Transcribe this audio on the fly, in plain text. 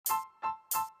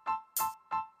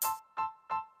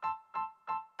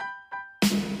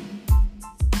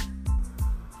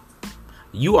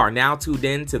You are now tuned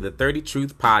in to the 30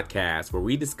 Truth Podcast, where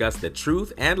we discuss the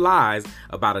truth and lies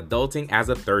about adulting as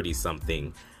a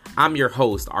 30-something. I'm your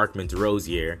host, Arkman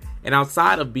DeRosier, and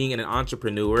outside of being an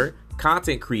entrepreneur,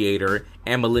 content creator,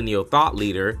 and millennial thought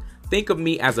leader, think of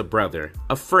me as a brother,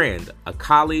 a friend, a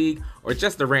colleague, or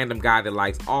just a random guy that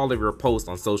likes all of your posts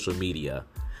on social media.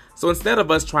 So instead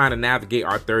of us trying to navigate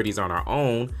our 30s on our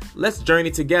own, let's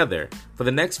journey together. For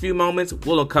the next few moments,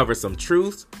 we'll uncover some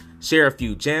truths, share a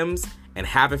few gems, and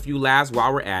have a few laughs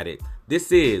while we're at it.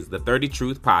 This is the 30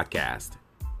 Truth Podcast.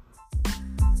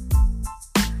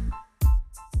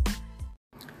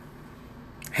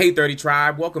 Hey 30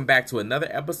 Tribe, welcome back to another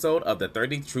episode of the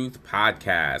 30 Truth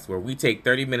Podcast, where we take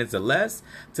 30 minutes or less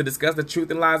to discuss the truth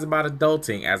and lies about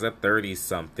adulting as a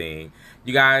 30-something.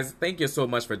 You guys, thank you so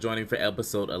much for joining for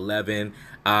episode 11.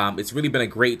 It's really been a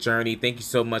great journey. Thank you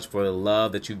so much for the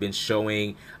love that you've been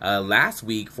showing last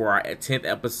week for our 10th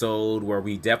episode, where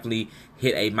we definitely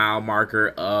hit a mile marker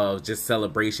of just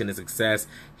celebration and success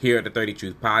here at the 30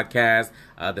 Truth Podcast.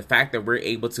 The fact that we're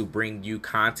able to bring you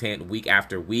content week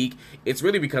after week, it's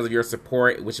really because of your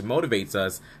support, which motivates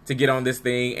us to get on this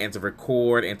thing and to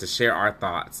record and to share our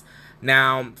thoughts.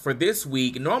 Now, for this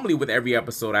week, normally with every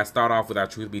episode, I start off with our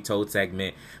Truth Be Told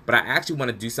segment, but I actually want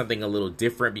to do something a little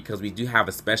different because we do have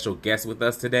a special guest with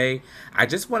us today. I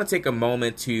just want to take a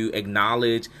moment to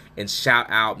acknowledge and shout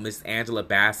out Miss Angela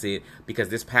Bassett, because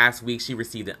this past week she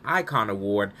received an Icon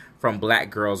Award from Black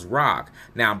Girls Rock.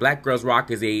 Now, Black Girls Rock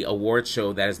is a award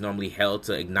show that is normally held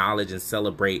to acknowledge and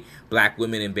celebrate Black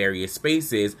women in various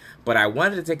spaces, but I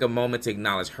wanted to take a moment to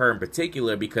acknowledge her in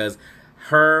particular because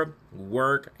her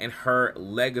work and her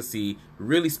legacy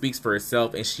really speaks for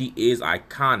itself, and she is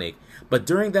iconic. But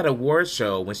during that award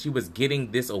show, when she was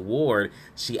getting this award,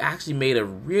 she actually made a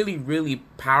really, really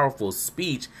powerful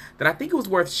speech that I think it was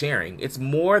worth sharing. It's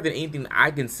more than anything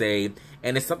I can say,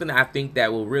 and it's something that I think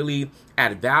that will really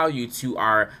add value to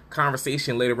our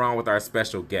conversation later on with our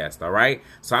special guest, all right?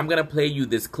 So I'm going to play you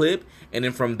this clip, and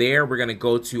then from there, we're going to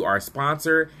go to our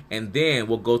sponsor, and then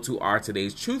we'll go to our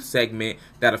Today's Truth segment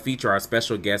that'll feature our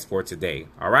special guest for today,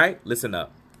 all right? Listen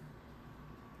up.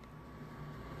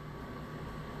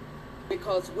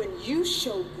 Because when you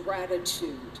show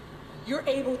gratitude, you're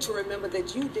able to remember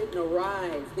that you didn't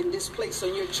arrive in this place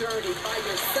on your journey by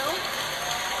yourself.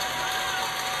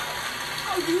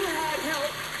 Oh, you had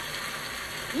help.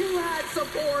 You had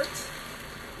support.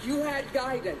 You had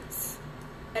guidance.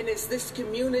 And it's this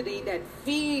community that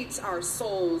feeds our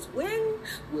souls when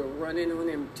we're running on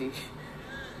empty.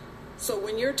 So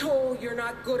when you're told you're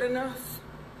not good enough,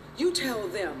 you tell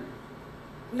them,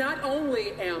 not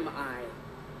only am I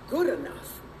good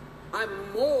enough,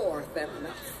 I'm more than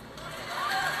enough.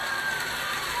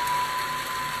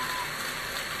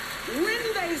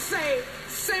 When they say,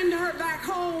 send her back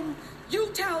home, you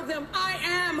tell them, I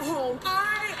am home.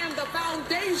 I am the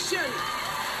foundation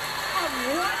of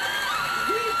what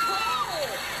we call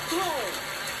home.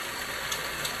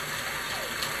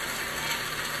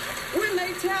 When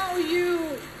they tell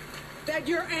you that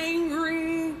you're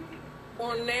angry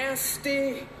or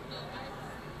nasty,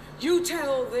 you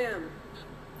tell them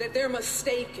that they're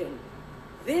mistaken.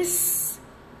 This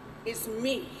is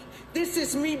me. This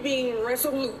is me being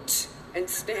resolute and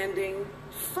standing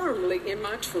firmly in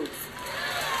my truth.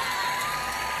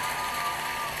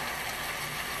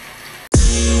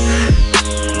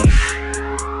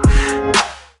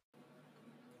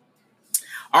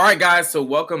 All right, guys, so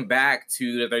welcome back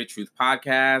to the 30 Truth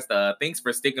Podcast. Thanks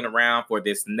for sticking around for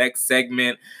this next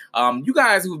segment. You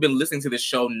guys who've been listening to the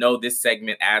show know this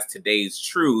segment as Today's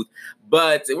Truth,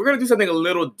 but we're going to do something a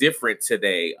little different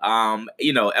today.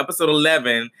 Episode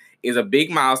 11 is a big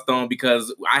milestone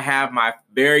because I have my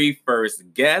very first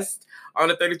guest on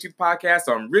the 30 Truth Podcast,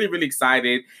 so I'm really, really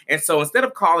excited. And so instead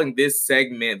of calling this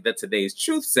segment the Today's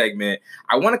Truth segment,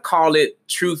 I want to call it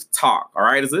Truth Talk, all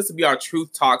right? So this will be our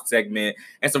Truth Talk segment.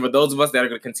 And so for those of us that are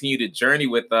going to continue to journey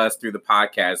with us through the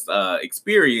podcast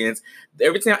experience,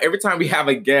 every time we have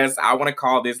a guest, I want to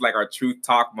call this like our Truth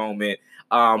Talk moment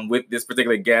with this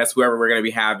particular guest, whoever we're going to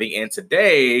be having. And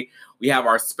today, we have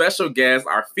our special guest.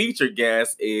 Our featured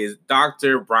guest is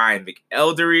Dr. Brian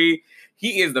McElderry.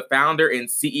 He is the founder and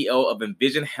CEO of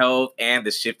Envision Health and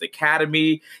the Shift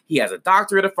Academy. He has a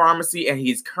doctorate of pharmacy, and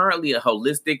he's currently a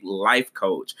holistic life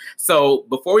coach. So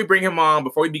before we bring him on,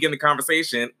 before we begin the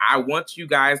conversation, I want you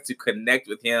guys to connect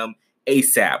with him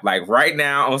ASAP. Like right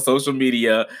now on social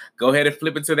media, go ahead and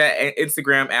flip into that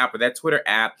Instagram app or that Twitter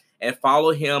app and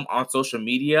follow him on social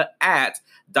media at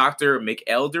Dr.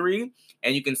 McElderry.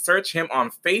 And you can search him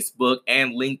on Facebook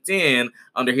and LinkedIn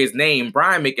under his name,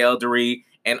 Brian McElderry.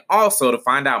 And also to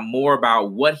find out more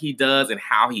about what he does and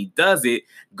how he does it,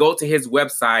 go to his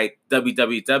website,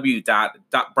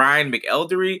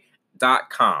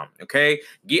 www.brianmceldery.com. Okay,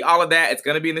 get all of that. It's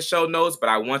going to be in the show notes, but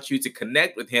I want you to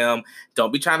connect with him.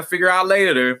 Don't be trying to figure out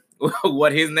later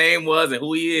what his name was and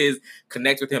who he is.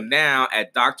 Connect with him now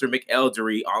at Dr.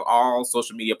 McElderry on all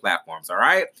social media platforms. All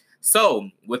right. So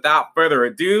without further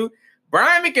ado,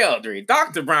 Brian McElderry,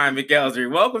 Dr. Brian McElderry,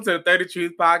 welcome to the 30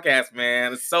 Truth Podcast,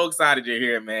 man. I'm so excited you're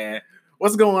here, man.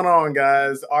 What's going on,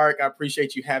 guys? Ark, I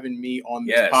appreciate you having me on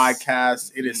this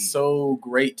podcast. It is so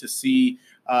great to see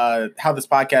how this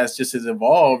podcast just has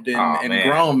evolved and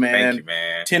grown, man. Thank you,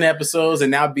 man. 10 episodes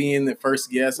and now being the first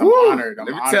guest, I'm honored. Let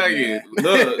me tell you,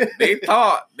 look, they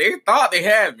thought they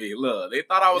had me. Look, they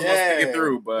thought I was going to stick it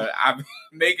through, but I'm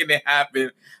making it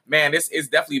happen. Man, it's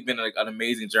definitely been an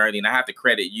amazing journey, and I have to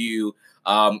credit you.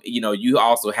 You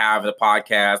also have the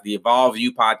podcast, the Evolve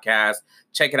You podcast.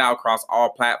 Check it out across all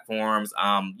platforms.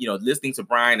 Listening to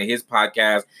Brian and his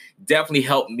podcast definitely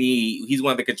helped me. He's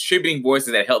one of the contributing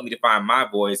voices that helped me to find my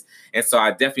voice. And so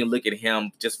I definitely look at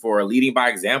him just for leading by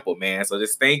example, man. So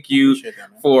just thank you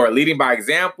for leading by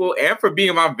example and for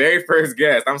being my very first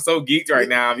guest. I'm so geeked right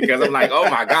now because I'm like, oh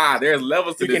my God, there's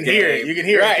levels to this game. You can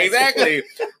hear it. Right, exactly.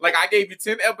 Like I gave you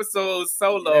 10 episodes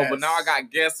solo, but now I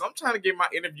got guests. So I'm trying to get my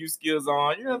interview skills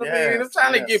on. You know what I mean? I'm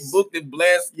trying to get booked and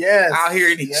blessed out here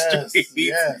in these streets.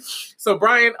 Yes. So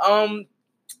Brian,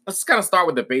 let's just kind of start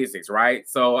with the basics, right?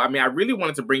 So, I mean, I really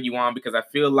wanted to bring you on because I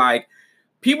feel like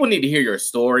people need to hear your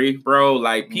story, bro.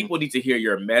 Like people need to hear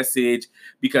your message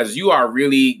because you are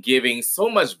really giving so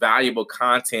much valuable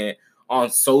content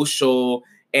on social.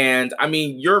 And I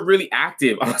mean, you're really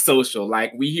active on social.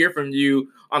 Like we hear from you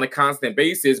on a constant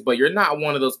basis, but you're not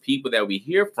one of those people that we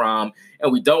hear from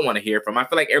and we don't want to hear from. I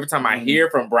feel like every time I hear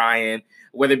from Brian,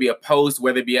 whether it be a post,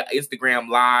 whether it be an Instagram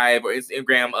live or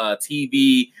Instagram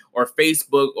TV or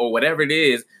Facebook or whatever it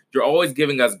is, you're always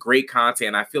giving us great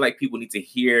content. I feel like people need to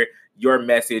hear your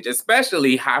message,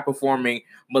 especially high-performing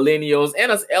millennials and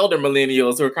us elder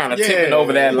millennials who are kind of tipping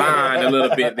over that line a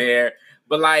little bit there.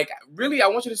 But like, really, I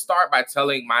want you to start by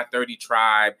telling my 30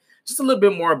 Tribe just a little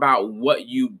bit more about what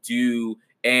you do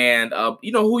and,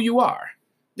 who you are.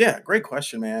 Yeah, great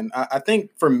question, man. I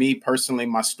think for me personally,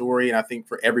 my story, and I think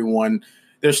for everyone,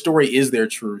 their story is their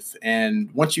truth.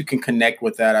 And once you can connect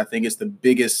with that, I think it's the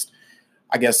biggest,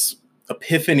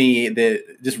 epiphany,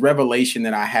 this revelation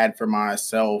that I had for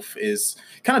myself is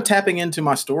kind of tapping into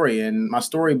my story. And my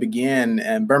story began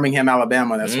in Birmingham,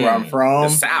 Alabama. That's where I'm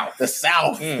from. The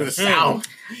South.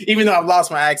 Even though I've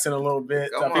lost my accent a little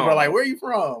bit. People are like, where are you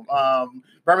from?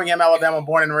 Birmingham, Alabama,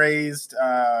 born and raised,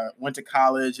 went to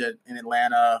college in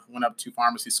Atlanta, went up to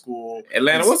pharmacy school.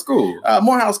 Atlanta, what school?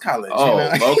 Morehouse College.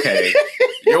 Oh, okay.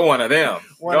 You're one of them.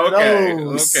 One of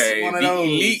those.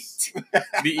 The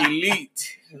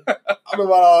elite. I don't know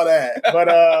about all that. But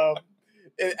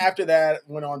after that,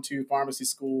 went on to pharmacy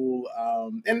school.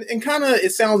 And kind of,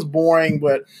 it sounds boring,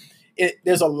 but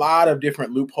there's a lot of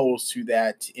different loopholes to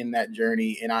that in that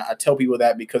journey. And I tell people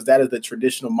that because that is the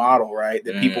traditional model, right?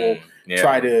 That people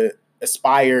try to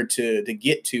aspire to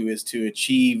get to, is to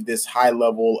achieve this high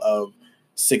level of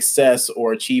success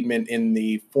or achievement in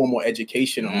the formal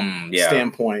educational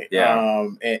standpoint.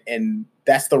 And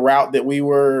that's the route that we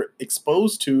were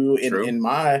exposed to in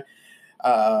my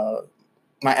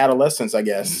my adolescence, I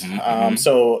guess.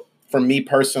 So for me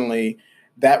personally,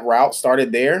 that route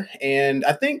started there. And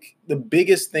I think the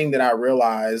biggest thing that I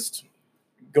realized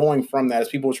going from that is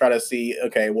people try to see,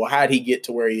 okay, well, how did he get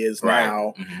to where he is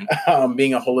now,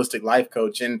 being a holistic life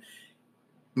coach? And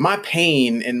my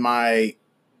pain in my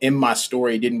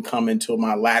story didn't come until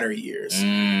my latter years.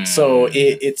 So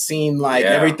it seemed like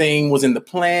everything was in the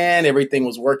plan, everything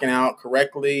was working out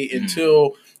correctly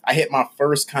until I hit my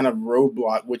first kind of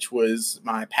roadblock, which was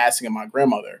my passing of my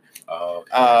grandmother. Oh,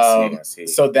 okay. I see.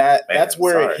 So that's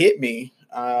where it hit me,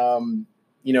 to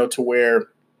where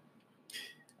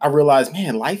I realized,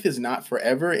 man, life is not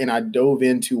forever. And I dove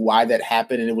into why that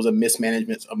happened. And it was a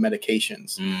mismanagement of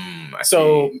medications.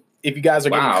 If you guys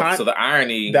are so the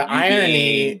irony,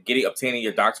 obtaining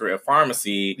your doctorate of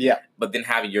pharmacy, but then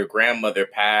having your grandmother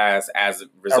pass as a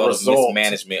result of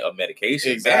mismanagement of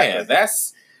medication. Exactly. Man,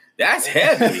 that's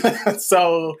heavy.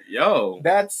 So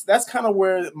that's kind of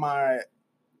where my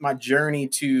journey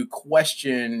to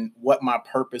question what my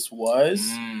purpose was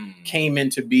came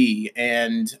into be.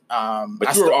 And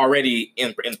but you were already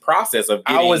in process of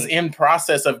getting. I was in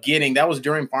process of getting, that was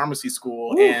during pharmacy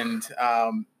school. And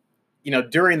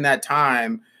during that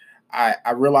time,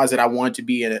 I realized that I wanted to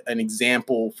be an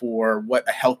example for what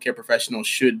a healthcare professional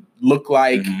should look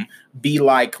like, be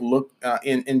like,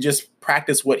 and just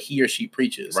practice what he or she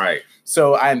preaches. Right.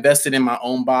 So I invested in my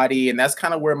own body, and that's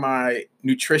kind of where my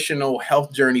nutritional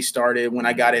health journey started when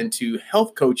I got into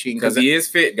health coaching. Because he is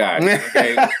fit, guys.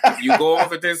 Okay, if you go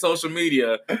off of his social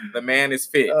media, the man is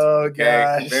fit. Oh,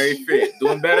 okay, gosh. Very fit,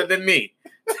 doing better than me,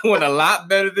 doing a lot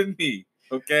better than me.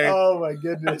 Okay. Oh my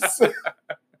goodness.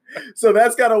 So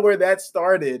that's kind of where that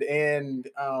started. And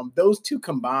those two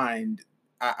combined,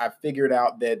 I figured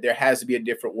out that there has to be a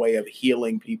different way of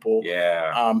healing people.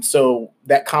 Yeah. So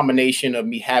that combination of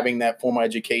me having that formal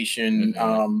education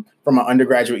from my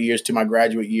undergraduate years to my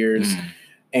graduate years,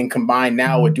 and combined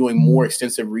now with doing more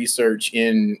extensive research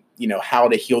in, how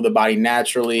to heal the body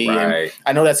naturally. Right. And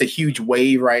I know that's a huge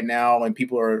wave right now, and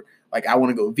people are like, I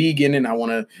want to go vegan and I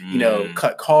want to,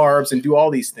 cut carbs and do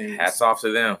all these things. Hats off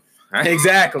to them.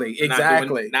 Exactly.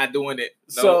 Not doing it.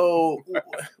 No. So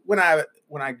when I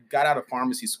got out of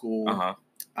pharmacy school,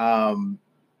 I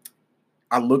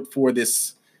looked for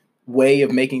this way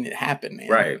of making it happen, man.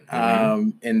 Right.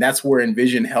 And that's where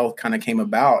Envision Health kind of came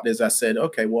about. As I said,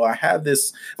 okay, well, I've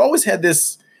always had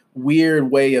this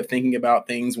weird way of thinking about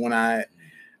things. When I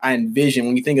envision,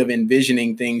 when you think of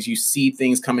envisioning things, you see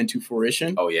things come into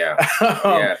fruition. Oh yeah.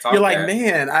 You're like,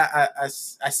 man, I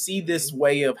see this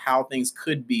way of how things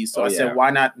could be. So I said, why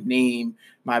not name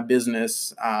my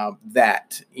business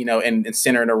that, and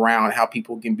center it around how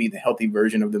people can be the healthy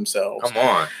version of themselves. Come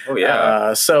on. Oh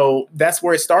yeah. So that's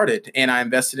where it started. And I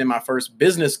invested in my first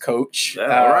business coach. All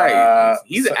right.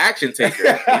 He's an action taker.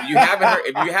 If you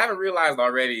haven't realized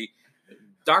already,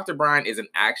 Dr. Brian is an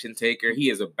action taker.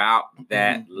 He is about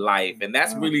that life. And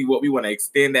that's really what we want to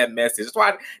extend that message.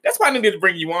 That's why I needed to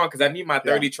bring you on, because I need my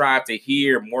 30 tribe to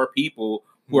hear more people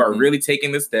who are really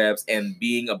taking the steps and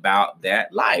being about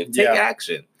that life. Take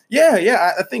action.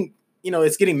 Yeah. I think,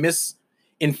 it's getting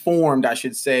misinformed, I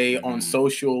should say, on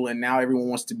social. And now everyone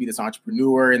wants to be this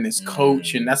entrepreneur and this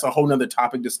coach. And that's a whole nother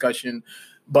topic discussion.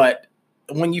 But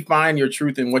when you find your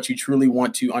truth and what you truly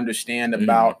want to understand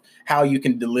about how you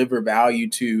can deliver value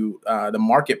to the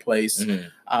marketplace,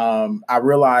 I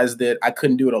realized that I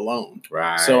couldn't do it alone.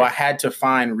 Right. So I had to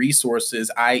find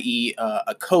resources, i.e.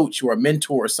 A coach or a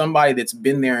mentor, or somebody that's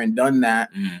been there and done that.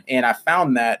 And I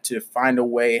found that to find a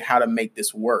way how to make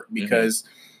this work, because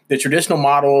the traditional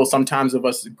model, sometimes of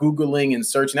us Googling and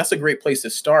searching, that's a great place to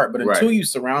start. But until you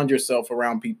surround yourself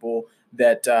around people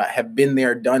that have been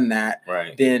there, done that,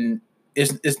 then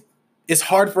it's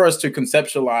hard for us to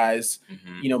conceptualize,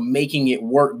 making it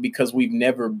work, because we've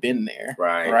never been there.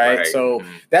 Right. So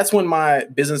that's when my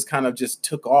business kind of just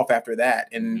took off after that.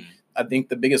 And I think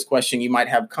the biggest question you might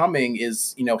have coming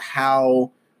is,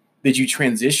 how did you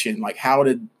transition? Like, how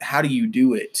do you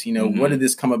do it? What did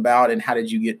this come about, and how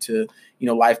did you get to,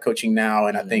 life coaching now?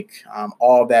 And I think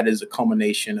all of that is a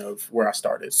culmination of where I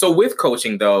started. So with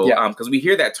coaching though, because we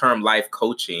hear that term life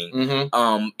coaching,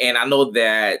 and I know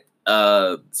that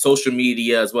social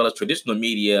media as well as traditional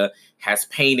media has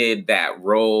painted that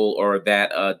role or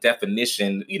that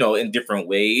definition, in different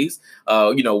ways,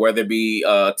 whether it be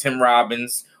Tim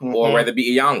Robbins or whether it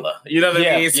be Iyanla, you know what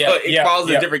I mean? So it falls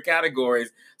in different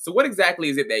categories. So what exactly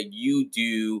is it that you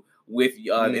do with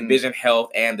Envision Health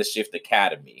and the Shift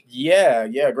Academy?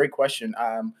 Yeah, great question.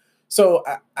 So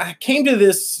I came to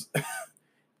this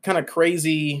kind of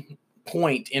crazy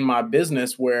point in my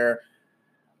business where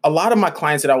a lot of my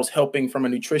clients that I was helping from a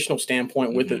nutritional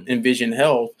standpoint with Envision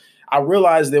Health, I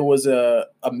realized there was a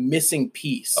missing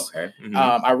piece. Okay.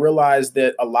 I realized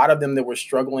that a lot of them that were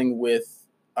struggling with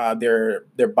their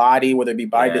body, whether it be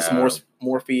body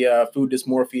dysmorphia, food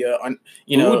dysmorphia,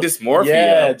 food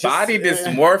dysmorphia, body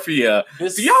dysmorphia.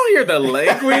 Do y'all hear the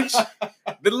language?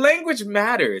 The language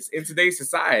matters in today's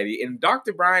society, and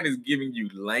Dr. Brian is giving you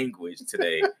language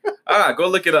today. Go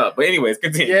look it up. But anyways,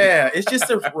 continue. Yeah, it's just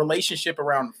a relationship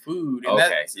around food. And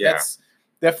that's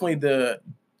definitely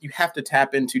you have to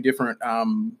tap into different,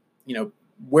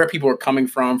 where people are coming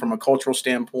from a cultural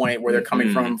standpoint, where they're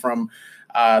coming from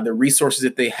the resources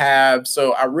that they have.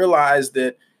 So I realized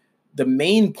that the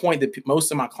main point that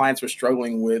most of my clients were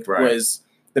struggling with was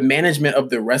the management of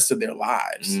the rest of their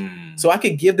lives. So I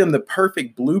could give them the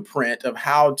perfect blueprint of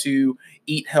how to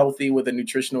eat healthy with a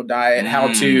nutritional diet,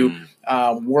 how to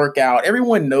work out.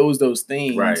 Everyone knows those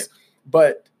things,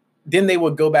 but then they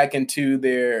would go back into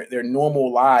their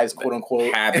normal lives, quote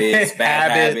unquote, bad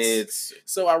habits.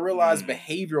 So I realized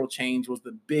behavioral change was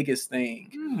the biggest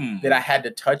thing that I had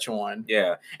to touch on.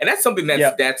 Yeah. And that's something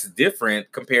that's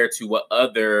different compared to what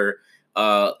other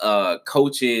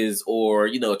coaches or,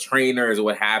 trainers or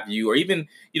what have you, or even,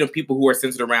 people who are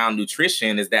centered around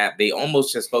nutrition, is that they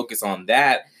almost just focus on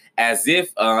that as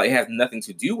if it has nothing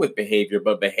to do with behavior.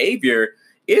 But behavior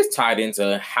is tied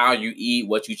into how you eat,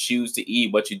 what you choose to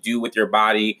eat, what you do with your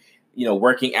body,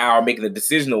 working out, making the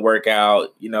decision to work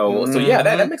out, So yeah,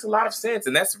 that makes a lot of sense.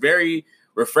 And that's very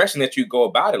refreshing that you go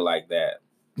about it like that.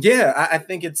 Yeah, I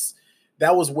think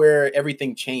that was where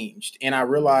everything changed. And I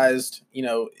realized,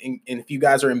 and if you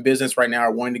guys are in business right now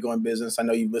or wanting to go in business, I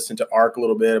know you've listened to Ark a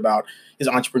little bit about his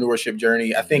entrepreneurship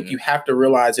journey. I think you have to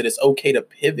realize that it's okay to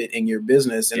pivot in your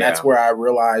business. And that's where I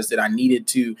realized that I needed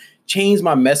to change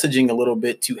my messaging a little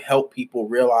bit to help people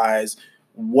realize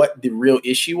what the real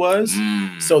issue was.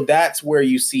 So that's where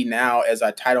you see now, as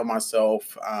I title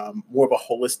myself, more of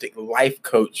a holistic life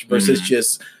coach versus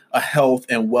just a health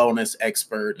and wellness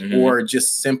expert or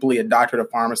just simply a doctor of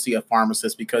pharmacy, a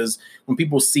pharmacist. Because when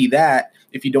people see that,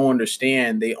 if you don't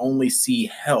understand, they only see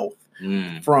health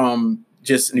from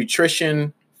just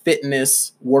nutrition,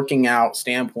 fitness, working out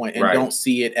standpoint, and don't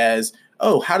see it as,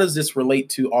 oh, how does this relate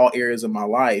to all areas of my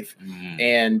life?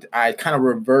 And I kind of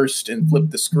reversed and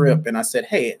flipped the script, and I said,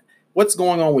 hey, what's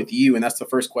going on with you? And that's the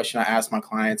first question I ask my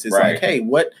clients is like, hey,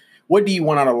 what do you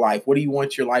want out of life? What do you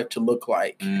want your life to look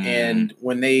like? And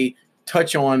when they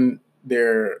touch on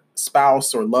their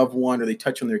spouse or loved one, or they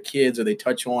touch on their kids, or they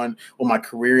touch on, well, my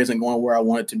career isn't going where I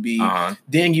want it to be,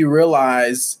 then you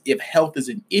realize if health is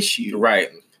an issue,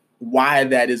 why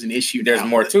that is an issue. There's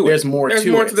more to it. There's more to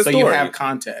it. So you have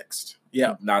context.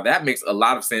 Yeah. Now that makes a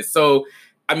lot of sense. So,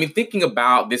 I mean, thinking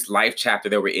about this life chapter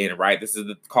that we're in, right? This is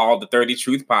called the 30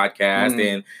 Truth Podcast.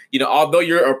 And, although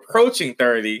you're approaching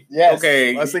 30,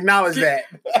 okay. Let's acknowledge that.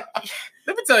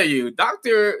 Let me tell you,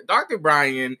 Dr.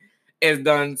 Brian has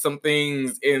done some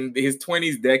things in his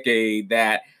 20s decade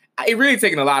that it really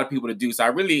taken a lot of people to do. So I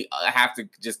really have to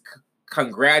just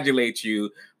congratulate you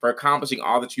for accomplishing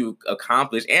all that you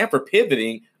accomplished and for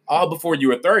pivoting all before you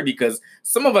were 30, because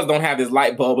some of us don't have this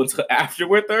light bulb until after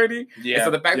we're 30. Yeah. And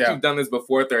so the fact that you've done this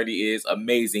before 30 is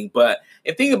amazing. But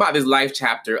in thinking about this life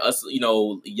chapter, us,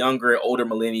 younger, older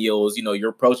millennials, you're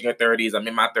approaching your 30s, I'm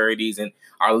in my 30s, and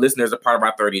our listeners are part of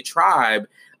our 30 tribe.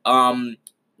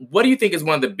 What do you think is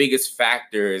one of the biggest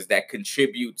factors that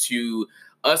contribute to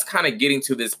us kind of getting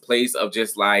to this place of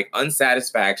just like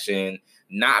unsatisfaction,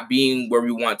 not being where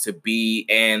we want to be?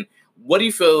 And what do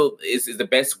you feel is the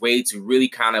best way to really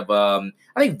kind of,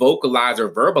 vocalize or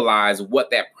verbalize what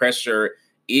that pressure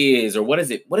is, or what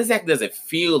exactly does it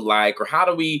feel like, or how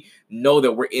do we know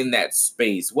that we're in that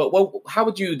space? How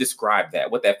would you describe that,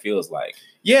 what that feels like?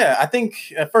 Yeah, I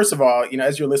think, first of all,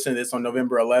 as you're listening to this on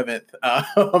November 11th,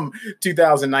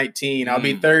 2019, I'll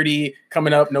be 30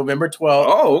 coming up November 12th.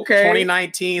 Oh, okay.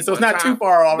 2019. So it's not too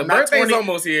far off. The birthday's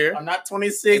almost here. I'm not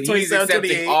 26, 27,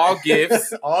 28. All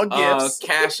gifts. All gifts.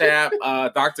 Cash App,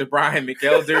 Dr. Brian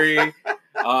McElderry.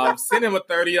 Send him a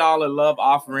 $30 love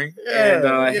offering and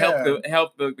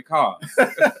help the cause.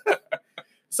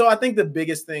 So I think the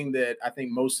biggest thing that I think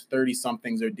most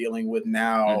 30-somethings are dealing with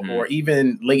now, or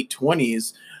even late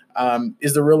 20s,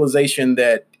 is the realization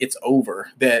that it's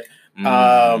over, that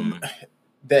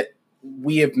that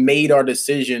we have made our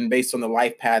decision based on the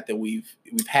life path that we've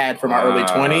had from our early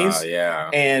 20s. Yeah.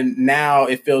 And now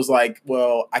it feels like,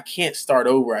 well, I can't start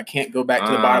over. I can't go back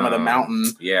to the bottom of the mountain.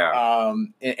 Yeah.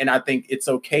 And I think it's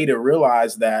okay to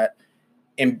realize that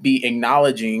and be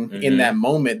acknowledging in that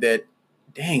moment that,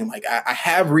 dang, like I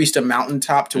have reached a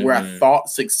mountaintop to where I thought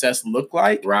success looked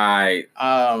like. Right.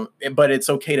 But it's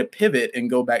okay to pivot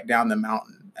and go back down the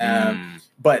mountain.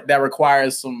 But that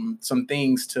requires some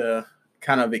things to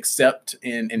kind of accept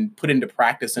and put into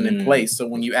practice and in place. So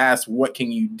when you ask, what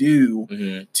can you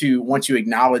do to, once you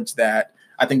acknowledge that,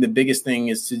 I think the biggest thing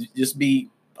is to just be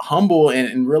humble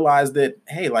and realize that,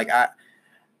 hey, like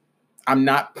I'm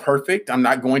not perfect. I'm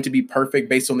not going to be perfect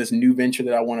based on this new venture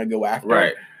that I want to go after.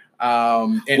 Right.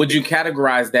 Would you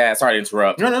categorize that? Sorry to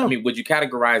interrupt. No. I mean, would you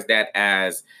categorize that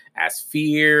as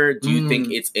fear? Do you think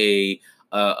it's a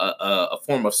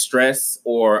form of stress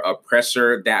or a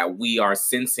pressure that we are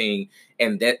sensing,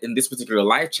 and that in this particular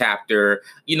life chapter,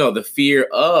 the fear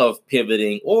of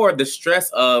pivoting or the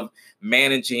stress of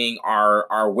managing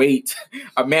our weight,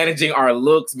 managing our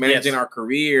looks, managing our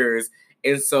careers?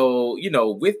 And so,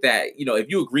 with that, if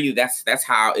you agree that's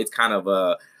how it's kind of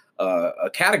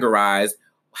categorized.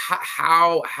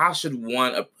 How should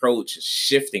one approach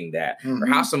shifting that, or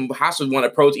how should one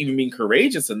approach even being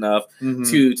courageous enough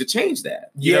to change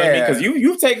that? You know what I mean? Because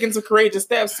you've taken some courageous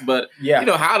steps, but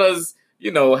how does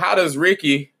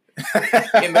Ricky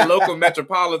in the local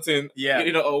metropolitan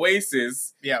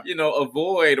oasis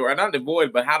avoid, or not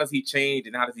avoid, but how does he change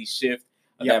and how does he shift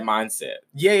that mindset.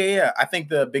 Yeah. I think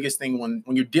the biggest thing when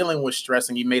you're dealing with stress,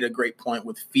 and you made a great point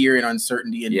with fear and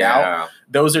uncertainty and doubt,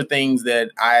 those are things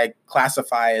that I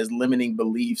classify as limiting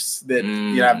beliefs that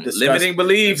I've discussed. Limiting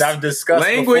beliefs. I've discussed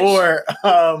Language. Before,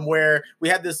 where we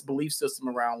have this belief system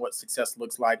around what success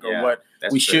looks like or what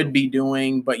we should be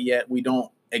doing, but yet we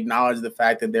don't acknowledge the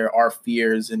fact that there are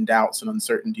fears and doubts and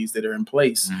uncertainties that are in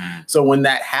place. So when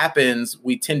that happens,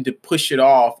 we tend to push it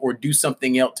off or do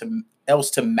something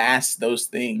else to mask those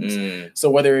things. So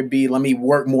whether it be, let me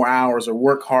work more hours or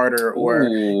work harder, or,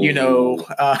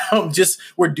 just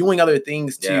we're doing other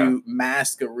things to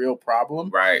mask a real problem.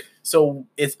 Right. So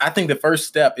I think the first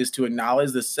step is to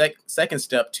acknowledge. The second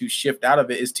step to shift out of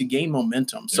it is to gain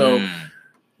momentum. So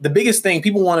the biggest thing,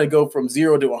 people want to go from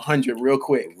 0 to 100 real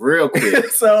quick.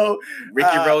 So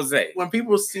Ricky Rose, when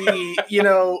people see,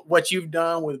 what you've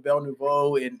done with Belle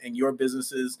Nouveau and your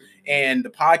businesses and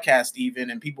the podcast even,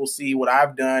 and people see what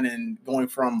I've done and going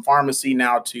from pharmacy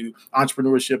now to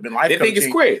entrepreneurship and life coaching. They think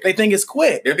it's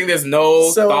quick. They think there's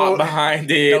no thought behind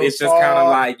it. It's just kind of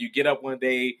like you get up one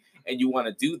day and you want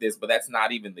to do this, but that's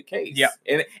not even the case. Yeah.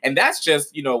 And that's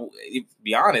just, to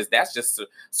be honest, that's just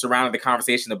surrounding the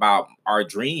conversation about our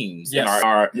dreams and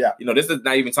our this is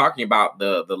not even talking about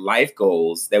the life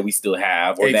goals that we still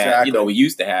have or that, we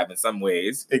used to have in some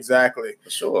ways. Exactly.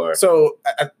 For sure. So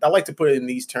I like to put it in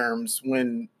these terms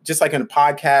when, just like in a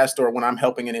podcast or when I'm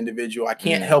helping an individual, I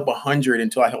can't help 100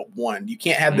 until I help one. You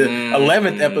can't have the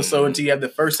 11th episode until you have the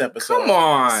first episode. Come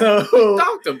on. So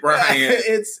Dr. Brian.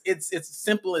 It's as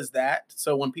simple as that.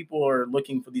 So when people are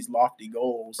looking for these lofty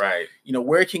goals, right,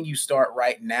 where can you start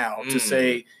right now to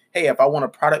say, hey, if I want a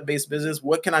product-based business,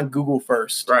 what can I Google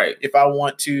first? Right. If I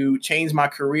want to change my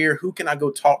career, who can I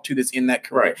go talk to that's in that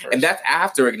career first? And that's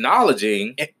after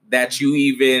acknowledging that you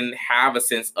even have a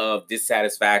sense of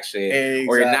dissatisfaction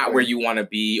or you're not where you want to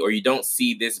be, or you don't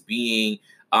see this being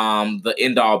the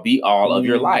end-all, be-all of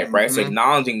your life, right? So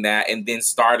acknowledging that and then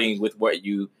starting with what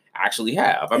you actually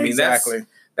have. I mean, that's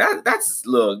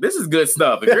look, this is good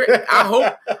stuff.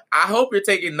 I hope you're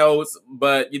taking notes,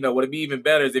 but what'd be even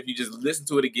better is if you just listen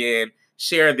to it again,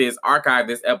 share this, archive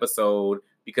this episode,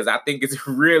 because I think it's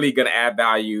really going to add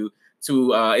value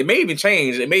to, it may even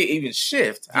change, it may even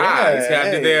shift.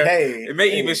 It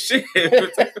may even shift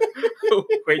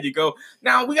where you go.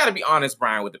 Now, we got to be honest,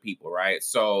 Brian, with the people, right?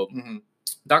 So,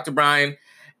 Dr. Brian,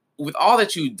 with all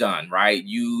that you've done, right,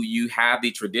 you have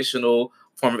the traditional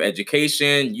form of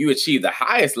education. You achieve the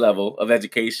highest level of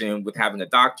education with having a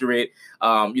doctorate,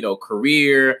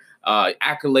 career,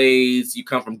 accolades. You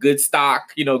come from good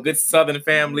stock, good Southern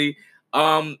family.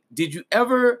 Did you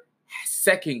ever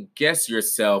second guess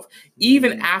yourself,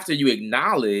 even after you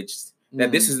acknowledged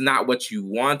that this is not what you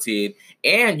wanted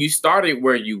and you started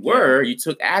where you were, you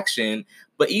took action,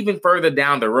 but even further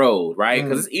down the road, right?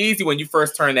 Because it's easy when you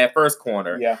first turn that first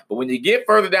corner. Yeah. But when you get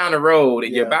further down the road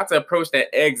and you're about to approach that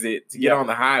exit to get on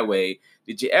the highway,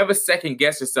 did you ever second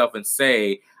guess yourself and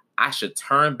say, I should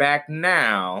turn back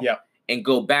now and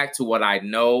go back to what I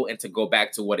know and to go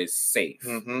back to what is safe?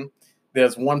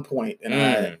 There's one point,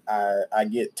 and I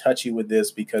get touchy with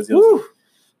this because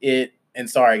and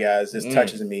sorry guys, this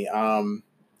touches me.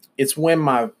 It's when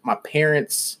my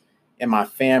parents and my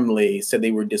family said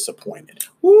they were disappointed.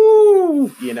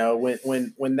 When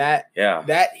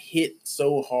that hit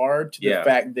so hard to the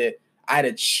fact that I'd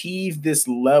achieved this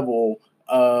level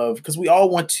of, because we all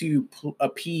want to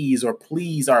appease or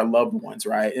please our loved ones,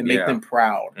 right? And make them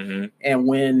proud. And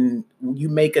when you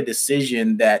make a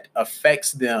decision that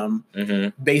affects them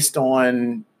based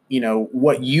on,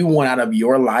 what you want out of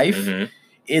your life,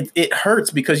 it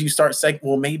hurts because you start saying,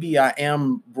 well, maybe I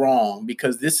am wrong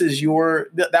because this is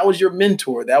that was your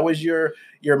mentor. That was your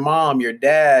mom, your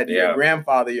dad, your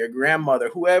grandfather, your grandmother,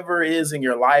 whoever is in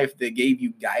your life that gave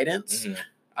you guidance.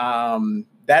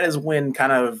 That is when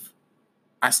kind of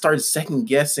I started second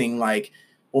guessing, like,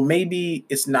 well, maybe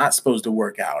it's not supposed to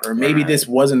work out, or maybe this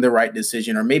wasn't the right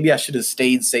decision, or maybe I should have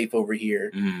stayed safe over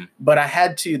here. But I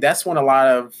had to, that's when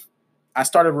I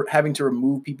started having to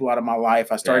remove people out of my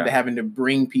life. I started having to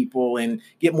bring people and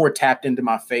get more tapped into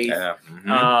my faith.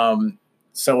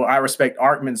 So I respect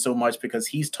Arkman so much because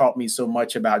he's taught me so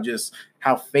much about just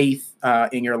how faith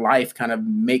in your life kind of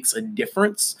makes a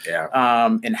difference.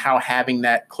 And how having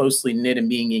that closely knit and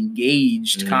being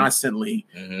engaged constantly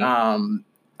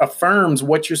affirms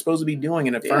what you're supposed to be doing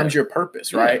and affirms your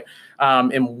purpose, right?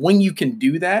 And when you can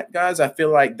do that, guys, I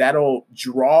feel like that'll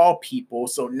draw people.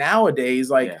 So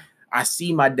nowadays, I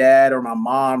see my dad or my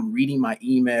mom reading my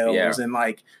emails and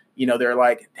they're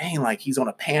like, dang, like he's on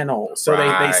a panel. So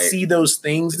they see those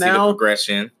things now. The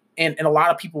progression. And a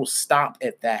lot of people stop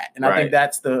at that. And I think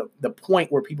that's the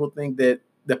point where people think that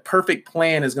the perfect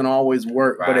plan is going to always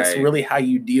work, but it's really how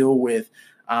you deal with,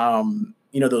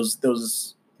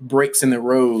 those breaks in the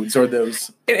roads or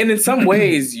those. And in some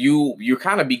ways, you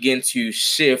kind of begin to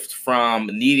shift from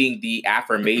needing the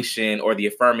affirmation or the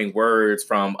affirming words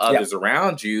from others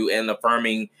around you and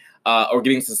affirming or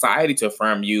getting society to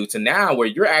affirm you to now where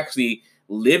you're actually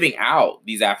living out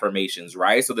these affirmations,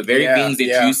 right? So the very things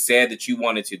that you said that you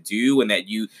wanted to do and that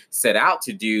you set out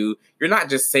to do, you're not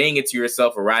just saying it to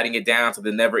yourself or writing it down to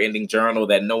the never-ending journal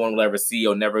that no one will ever see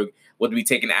or never would be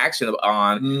taking action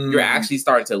on. You're actually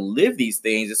starting to live these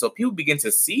things. And so people begin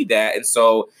to see that. And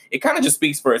so it kind of just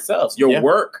speaks for itself. Your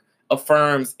work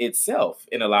affirms itself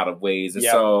in a lot of ways. And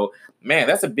so, man,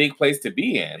 that's a big place to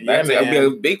be in. That's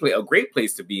a great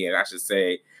place to be in, I should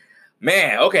say.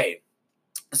 Man, okay.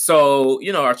 So,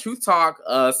 our Truth Talk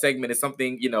segment is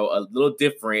something, a little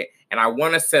different. And I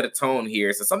want to set a tone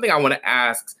here. So something I want to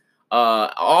ask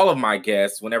all of my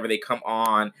guests whenever they come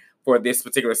on for this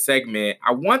particular segment,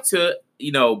 I want to,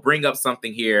 bring up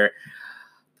something here.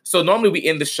 So normally we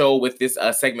end the show with this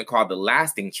segment called The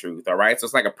Lasting Truth, all right? So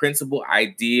it's like a principle,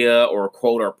 idea, or a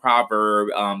quote or a proverb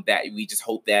that we just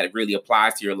hope that it really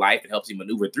applies to your life and helps you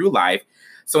maneuver through life.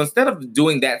 So instead of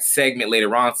doing that segment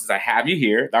later on, since I have you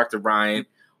here, Dr. Brian,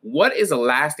 what is a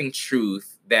lasting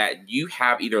truth that you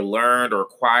have either learned or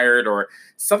acquired or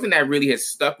something that really has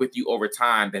stuck with you over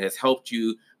time that has helped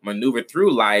you maneuver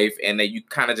through life and that you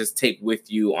kind of just take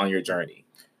with you on your journey?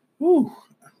 Ooh,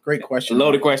 great question.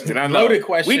 Loaded question. I know. Loaded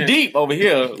question. We deep over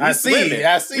here. I see. We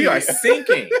are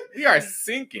sinking. We are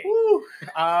sinking.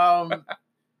 I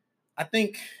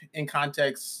think in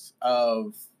context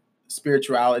of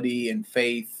spirituality and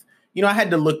faith, I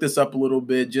had to look this up a little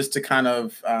bit just to kind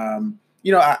of,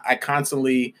 I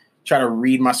constantly try to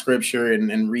read my scripture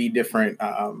and read different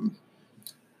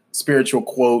spiritual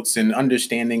quotes and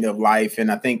understanding of life.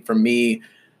 And I think for me,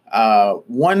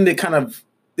 one that kind of,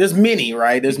 there's many,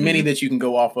 right? There's many that you can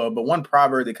go off of, but one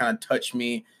proverb that kind of touched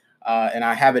me, and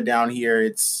I have it down here.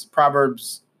 It's Proverb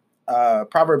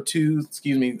 2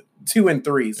 and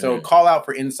 3. So call out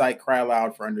for insight, cry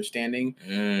aloud for understanding.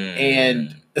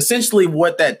 And essentially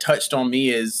what that touched on me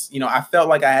is, I felt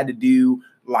like I had to do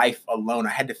life alone. I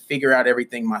had to figure out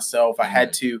everything myself. I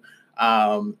had to,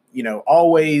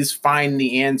 always find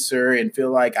the answer and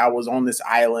feel like I was on this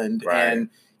island. Right. And,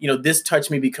 this touched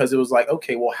me because it was like,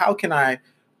 okay, well, how can I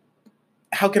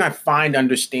find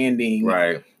understanding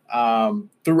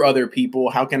through other people?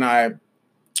 How can I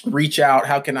reach out?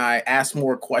 How can I ask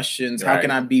more questions? How can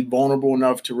I be vulnerable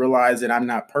enough to realize that I'm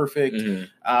not perfect?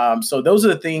 So those are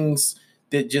the things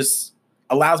that just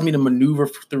allows me to maneuver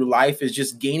through life, is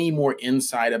just gaining more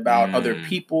insight about other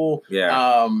people,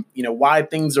 why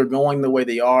things are going the way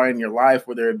they are in your life,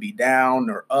 whether it be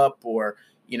down or up or,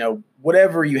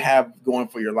 whatever you have going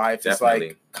for your life. Definitely.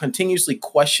 It's like continuously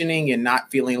questioning and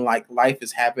not feeling like life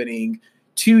is happening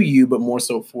to you, but more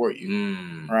so for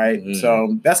you. Right.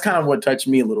 So that's kind of what touched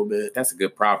me a little bit. That's a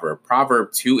good proverb.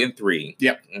 Proverb 2 and 3.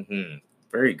 Yep.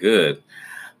 Very good.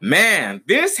 Man,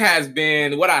 this has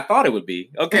been what I thought it would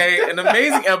be. Okay. An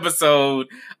amazing episode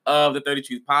of the 30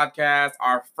 Truth Podcast.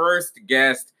 Our first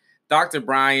guest, Dr.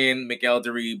 Brian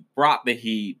McElderry, brought the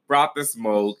heat, brought the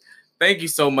smoke. Thank you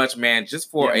so much, man, just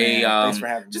for thanks for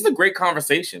having just me. A great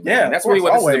conversation. Man. Yeah, that's really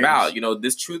what this is about.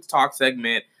 This Truth Talk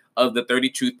segment of the 30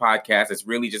 Truth Podcast is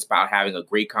really just about having a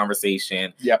great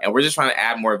conversation. Yep. And we're just trying to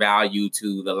add more value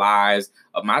to the lives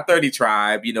of my 30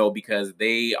 tribe, because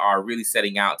they are really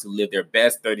setting out to live their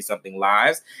best 30-something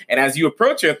lives. And as you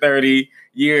approach your 30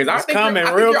 years, I think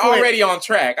you're already on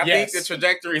track. I think the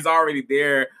trajectory is already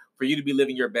there for you to be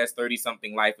living your best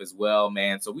 30-something life as well,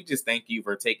 man. So we just thank you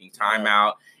for taking time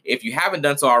out. If you haven't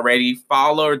done so already,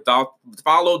 follow Dr.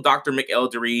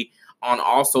 McElderry on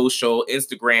all social,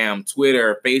 Instagram,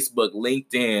 Twitter, Facebook,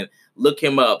 LinkedIn. Look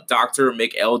him up, Dr.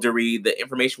 McElderry. The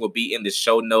information will be in the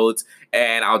show notes,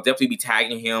 and I'll definitely be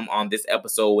tagging him on this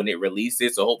episode when it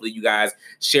releases. So hopefully you guys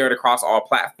share it across all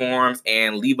platforms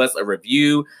and leave us a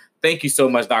review. Thank you so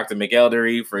much, Dr.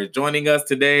 McElderry, for joining us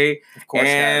today. Of course,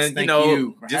 and guys. Thank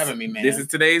you for having me, man. This is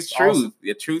today's Truth,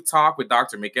 the Truth Talk with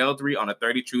Dr. McElderry on the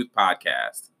 30 Truth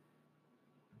Podcast.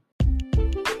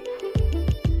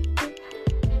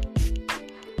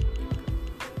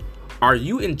 Are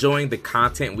you enjoying the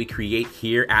content we create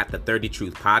here at the 30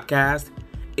 Truth Podcast?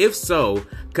 If so,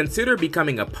 consider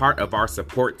becoming a part of our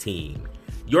support team.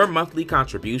 Your monthly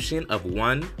contribution of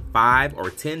 $1, $5, or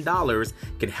 $10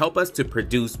 can help us to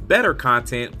produce better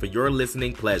content for your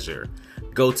listening pleasure.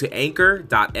 Go to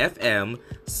anchor.fm,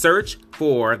 search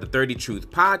for the 30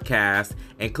 Truth Podcast,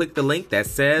 and click the link that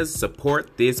says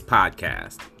support this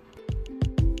podcast.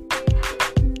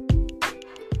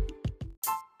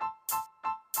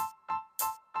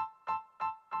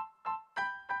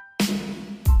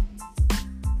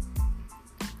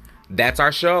 That's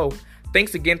our show.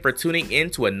 Thanks again for tuning in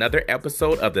to another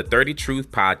episode of the 30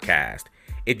 Truth Podcast.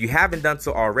 If you haven't done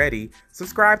so already,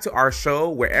 subscribe to our show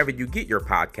wherever you get your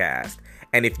podcast.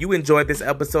 And if you enjoyed this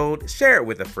episode, share it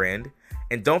with a friend.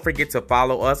 And don't forget to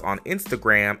follow us on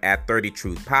Instagram at 30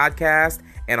 Truth Podcast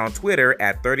and on Twitter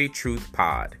at 30 Truth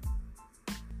Pod.